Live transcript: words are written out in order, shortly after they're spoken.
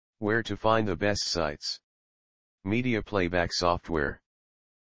Where to find the best sites. Media playback software.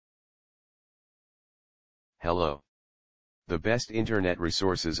 Hello. The best internet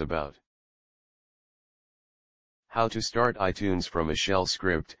resources about how to start iTunes from a shell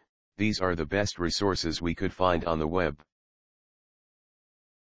script. These are the best resources we could find on the web.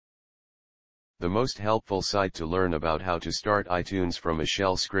 The most helpful site to learn about how to start iTunes from a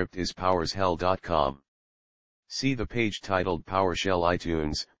shell script is powershell.com. See the page titled PowerShell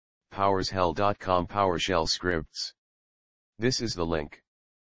iTunes, powershell.com PowerShell scripts. This is the link.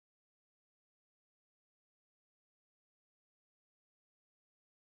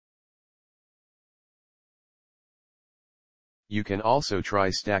 You can also try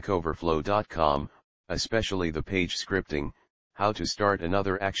stackoverflow.com, especially the page scripting, how to start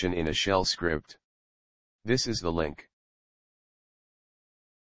another action in a shell script. This is the link.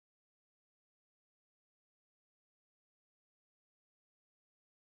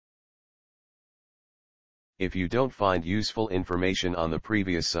 If you don't find useful information on the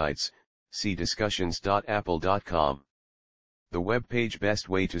previous sites, see discussions.apple.com. The web page best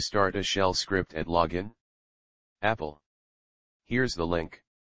way to start a shell script at login? Apple. Here's the link.